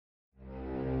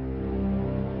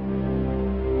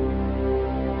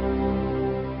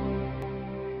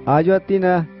Ayo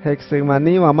atina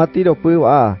hexemani mamatiro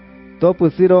puwa. To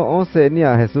pusiro 11 ni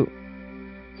a Jesús.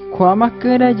 Khóa mắc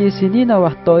cơ ra gì xin đi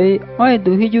nào tối oi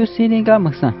du hi ju xin đi gam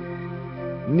sa.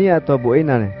 Ni a to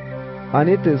buena ne.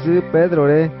 Ani tu su Pedro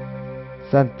re,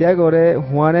 Santiago re,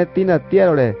 Juan re tina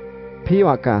tiaro re.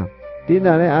 Piwaka.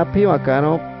 Tina re a piwaka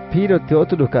no piro tio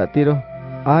tu duka tiro.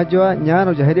 Ayo a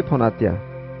nyano jaheri ponatia.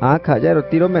 A kajaro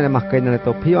tiro mene maskaina ne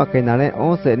to piwaka na ne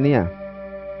 11 ni a.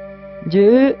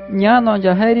 Chứ nyano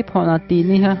jaheri ponati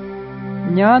ni ha.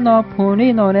 Nyano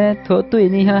phuni no ne thotu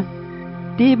ni ha.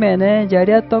 Ti mene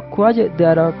jaria to khóa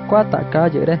daro qua taka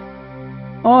jere.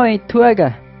 Oi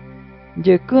thuega.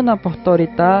 Je kuna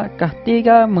postorita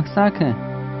castiga musaka.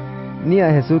 Ni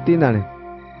a Jesús tina ne.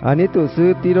 Ani tu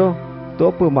su tiro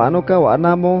to pu mano ka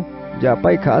Wanano ya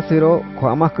pai kha siro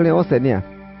khóa maskne 11 ni a.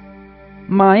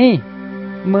 Mai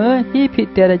mơ hi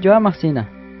pitera joa masina.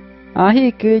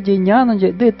 Ahi ke je nyano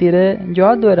je de tire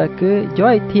joa dora ke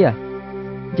joa ithia.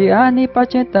 Je ani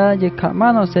pacheta je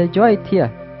khamano se joa ithia.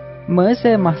 Mơ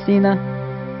se masina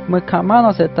mơ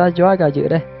khamano se ta joa ga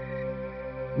jere.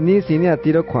 Ni sini a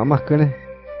tiro khóa maskne.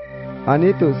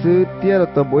 Ani tu su tiaro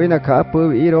to buena kha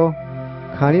pu iro.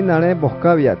 Khani nane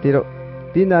boska via tiro.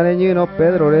 Tinane như no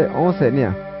Pedro re 11 ni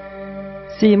a.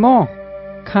 Simón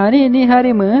khani ni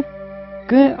hari mơ.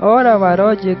 Que ora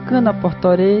varo je kun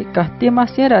apostore castima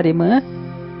sierari mơ.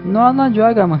 No no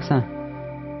joaga masa.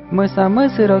 Masa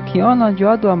mısiro ki ono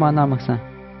joadu amana masa.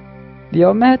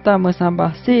 Bio mehta masa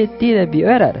basi tire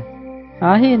bioerar.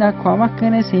 Ahi na khoma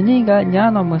kene sininga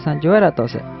nyano masa joera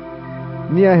tose.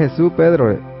 Ni a Jesús Pedro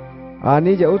re.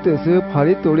 Ani ya utu su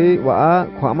phari tuli wa a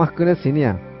khoma kene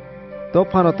sinia. To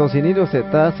phano to siniro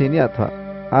seta sinia thwa.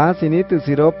 A sinitu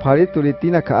siro phari tuli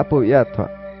tina kha apu ya thwa.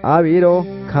 A viro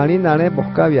khani nane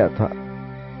boska via thwa.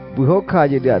 Buho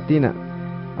khaji dia tina.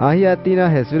 Ahi atina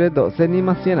Jesús re 12 ni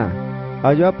masiena.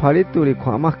 Ayo phari tuli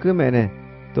khoma kene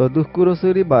to duskuro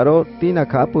suri baro tina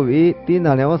kha apu vi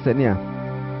tina ne 11 ni a.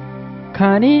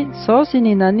 Khani so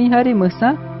sini nani hari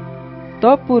masa.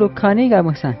 To puru khani ga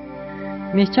masa.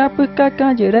 Micha pukka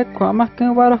kan jere khoma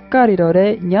kan waro kari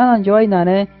re nyana joy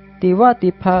nane tiwa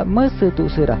tipa musu tu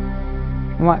sura.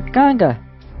 Wa kanga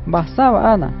basa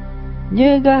wa ana.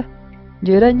 Nyega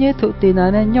jere nye tu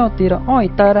tinane nyotiro oi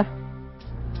tara.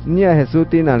 Ni a Jesús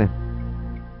tinane.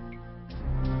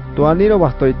 Tuaniro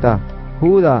bastoita.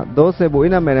 Juda 12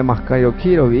 buina mene maskayo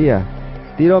kiro via.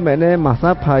 Tiro mene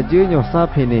masa phaji nyosa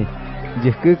phini.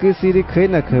 Jikuku siri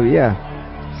khena khvia.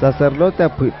 Sacerdote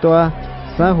putoa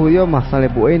sa judío masale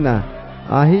buena.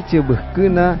 Ahi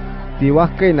chibukuna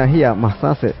tiwakena hia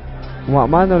masase. Wa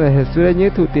mano le Jesús nye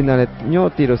tu tinane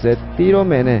nyotiro se tiro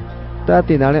mene. Ta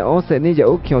tinane 11 ni ya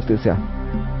ukyo tusia.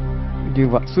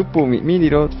 Yuva supo mi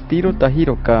miniro tiro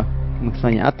tahiro ka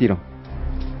musanya atiro.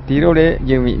 Tiro re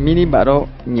yemi mini baro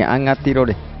nyanga tiro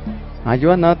re.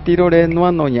 Ayuana tiro re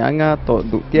nuano nyanga to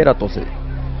dutiera tose.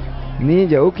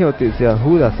 Ni ya ukyo tusia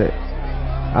Judas se.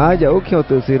 A ya ukyo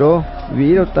tusiro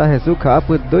viro ta Jesús ka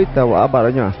apu doita wa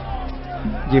baronya.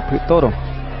 Yipu toro.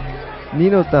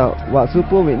 Nino ta wa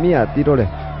supo mi mia tiro re.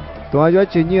 To ayo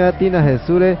chinyu atina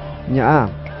Jesús re nya.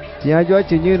 Tia yo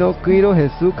chinyu no kiro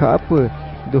Jesús ka apu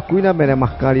dukuina mene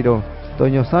maskariro.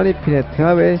 Toño sali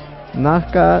pinetrabe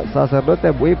naska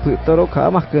sacerdote bui putoro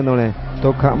ka maskenole.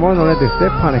 To kamonole de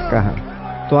Stepaneskaha.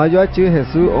 To ayo chi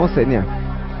Jesús 11 nia.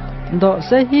 Do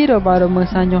se hiro baro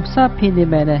musanyo sa pini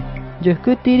mene.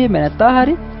 Jukku tiri mene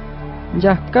tahari.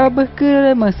 Jakka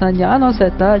bukure musanya no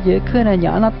seta jekune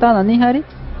nyana tana ni hari.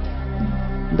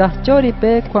 Dah chori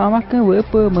pe kwamakan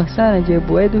wepu musana je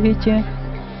buedu hiche.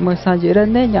 Masa jere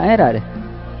ne nya erare.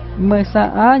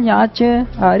 Masa a nya che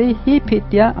ari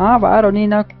hipitia a baro ni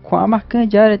na kwamakan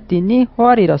jare tini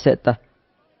hori roseta.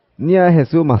 Ni a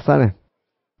Jesús masane.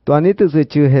 To anitu se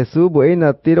chu Jesús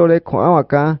buena tiro le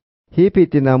kwamaka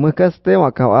hipitina mukaste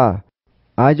wakawa.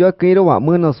 Ayo kiro wa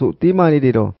muno su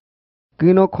timaniriro.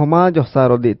 Kino koma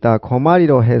josaro dita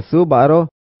komariro Jesús baro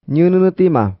nyununu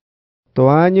tima. To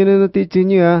a nyununu ti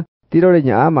chinyua tiro le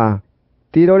nya ama.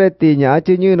 Tiro le ti nya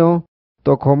chinyuno.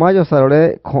 To koma josaro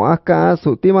le koaka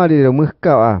su timariro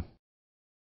muskawa.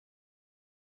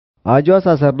 Ayo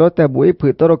sacerdote bui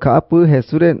putoro ka apu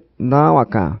Jesús re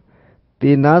nawaka.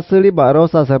 Ti nasuli baro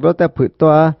sacerdote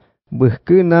putoa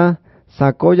buskuna.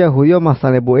 Sakoya judío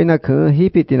masale buena que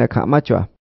hipitina kamachoa.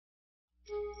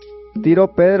 Tiro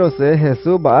Pedro se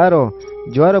Jesús baro,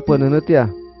 lloro por nunutia.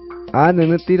 A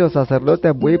nunutiro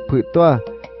sacerdote bui putoa,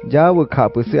 ya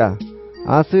bukapusia.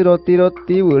 Asiro tiro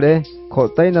tibure,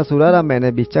 kotaina surara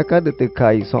mene bichaka de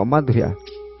tekai somaduya.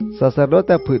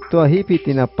 Sacerdote putoa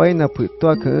hipitina paina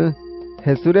putoa que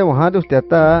Jesús re mojado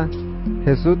teata,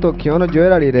 Jesús tokiono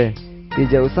llorarire, y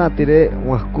ya usatire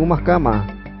wakumas kama.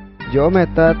 yo me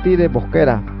está tire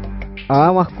bosquera.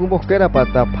 Más con bosquera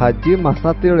para Padgett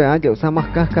masa tiro le anja usa más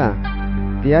casca.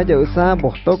 Tia ya usa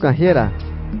bosto cajera.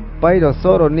 Pairo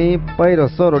soro ni.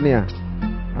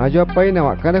 Ayo paina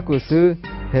wakana kusu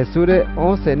Jesús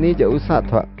 11 ni ya usa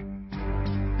thua.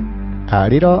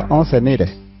 Ariro 11 ni re.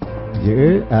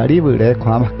 Giữ ari bữa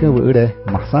khóa mắc cái bữa đấy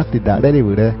masa tidak dari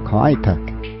bữa khóa ita.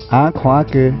 Khóa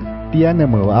ke tia ne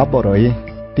mo aboroi.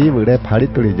 Ti bữa phari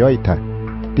tuli jo ita.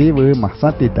 Ti bữa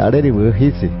masa tidak dari bữa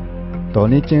hisi.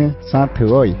 Toni chen sa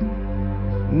thuoi.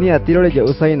 Ni atiro le ya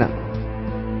usa ina.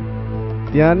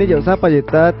 Tia ni ya usa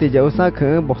payeta ti ya usa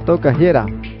khun bosto cajera.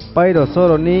 Pairo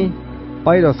soro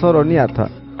ni atha.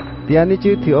 Tia ni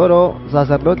chu ti oro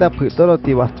sacerdote aputoro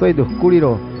ti bastoi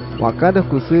duskuliro. Wakado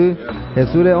kusu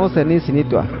Jesús 11 ni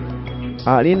sinitua.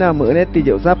 Arina mene ti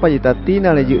ya usa payeta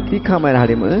tina le yu ti kama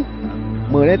harimu.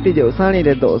 Mene ti ya usa ni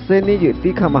le 12 ni yu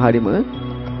ti kama harimu.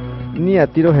 Ni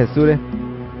atiro Jesús.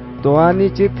 Toa ni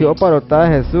chi ti oparota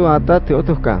Jesús ata ti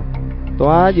otuka.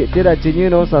 Toa yu tira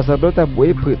chiñino sacerdote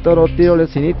bui putoro tiro le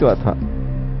sinitua tha.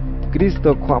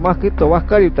 Cristo kwama ku to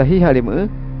wakari tahi harimu.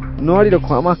 No ari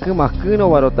kwama ku maku no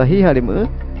waro tahi harimu.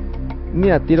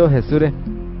 Ni atiro Jesús.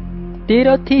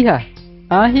 Tiro tija.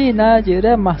 Ahi na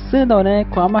jure masuno ne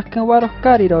kwama ku waro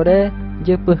kariro re.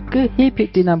 Je pusku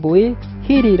hipiti na bui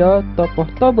hiriro to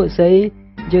postobu sei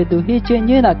je duhi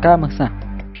chiñina kamasa.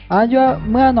 Ayo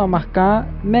mano maka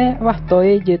me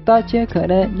bastoi je ta che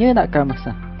kare ñina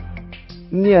kamasa.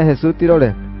 Ni a Jesús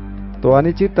tirole. To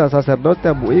ani chita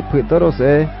sacerdote bui putoro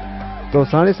se. To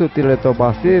sale su tiro to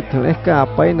basi tuneska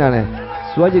apainane.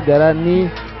 Suaji gara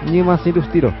ni masidus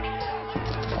tiro.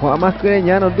 Kwama kure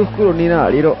ñano duskuro ni na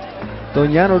aliro. To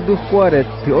ñano duskuare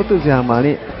ti otu se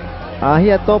amani.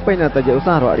 Ahi a topaina ta je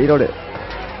usaro aliro le.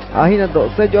 Ahi na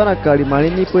 12 jona kalimani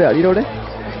ni pure aliro le.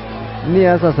 Ni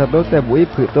a sacerdote bui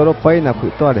putoro paina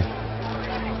putore.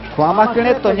 Kwama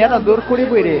kure to ñano durkuri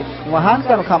buire.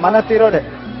 Wahankan kamana tiro le.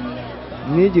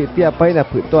 Ni jiti apaina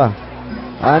putoa.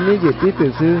 Ani jiti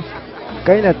tusu.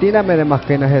 Kaina tina mene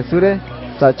makena Jesús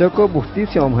sachoko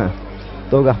justicia omha.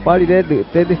 To Gaspari de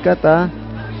te discata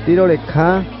tiro le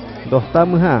kha dosta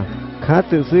muha. Kha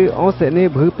tusu 11 ni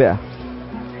bhupea.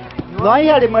 No hay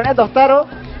harimone dostaro.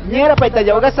 Niera paita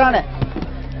yoga sane.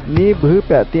 Ni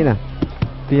bhupea tina.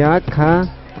 Tia kha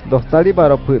dostari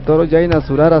baro putoro jaina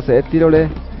surara se tiro le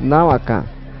nawaka.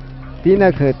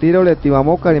 Tina kha tiro le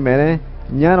tiwamoka ni mene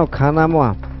ñano khana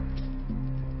moa.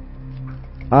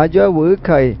 Ayo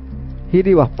bukai.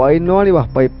 Hiri waspai no li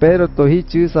waspai Pedro to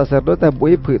hichu sacerdote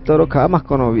bui putoro kamas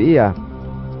konovia.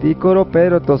 Tikoro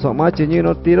Pedro to somachi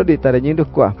ñino tiro di tareñindu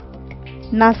kwa.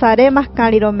 Nazare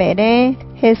maskaliro mene,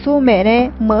 Jesús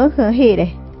mene,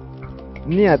 hire.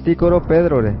 Ni a tikoro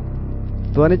Pedro le.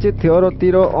 To anichi teoro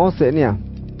tiro 11 nia.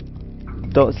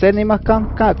 To seni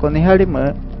maskan ka koni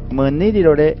harimu, meni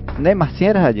dirore ne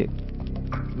masiera haji.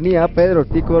 Ni a Pedro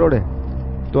tikoro le.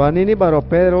 To anini baro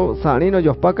Pedro sanino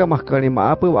yospaka maskani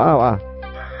maapu waa.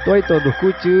 Toi to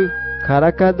duskuchu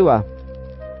karaka dua.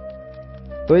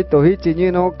 Toi to hichi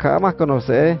ñino kamas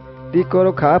conoce.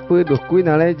 Tikoro kapu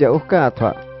duskuinale yauska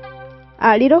atwa.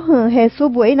 Aliro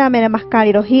Jesús buena mene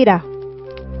maskaliro hira.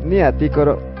 Ni a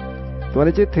tikoro. To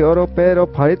anichi teoro Pedro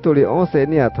parituli 11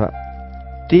 ni atwa.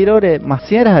 Tiro de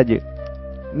masiera haji.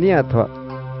 Ni atwa.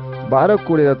 Baro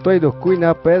kuliro toi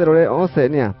duskuina Pedro le 11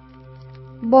 nia.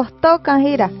 Bosto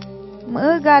kahira.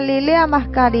 Mu Galilea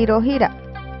maskaliro hira.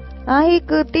 Ahi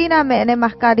kutina mene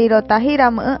maskaliro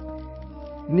tahira mu.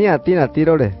 Ni a tina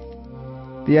tiro le.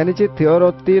 Tianichi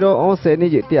teoro tiro 11 ni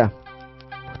jitia.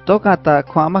 Tokata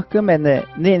kwama kumene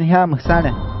ni nha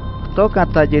musane.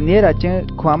 Tokata jeniera chen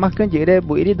kwama kun jire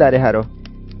buiri dare haro.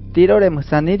 Tiro le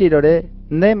musani dirore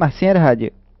ne masiera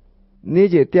haji. Ni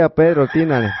jitia Pedro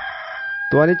tinane.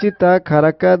 Tuanichi ta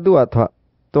karaka duatwa.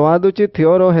 Toaduchi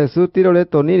teoro Jesús tiro le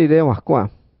toniri de wakwa.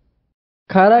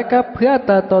 Karaka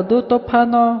phyata to duto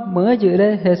pano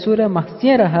mujure Jesús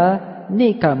masiera ha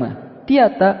ni kama.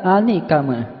 Tiata ani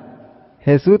kama.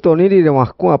 Jesús toniri de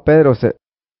wakwa Pedro se.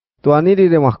 Tuaniri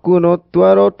de wakuno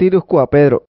tuaro tirusku a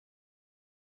Pedro.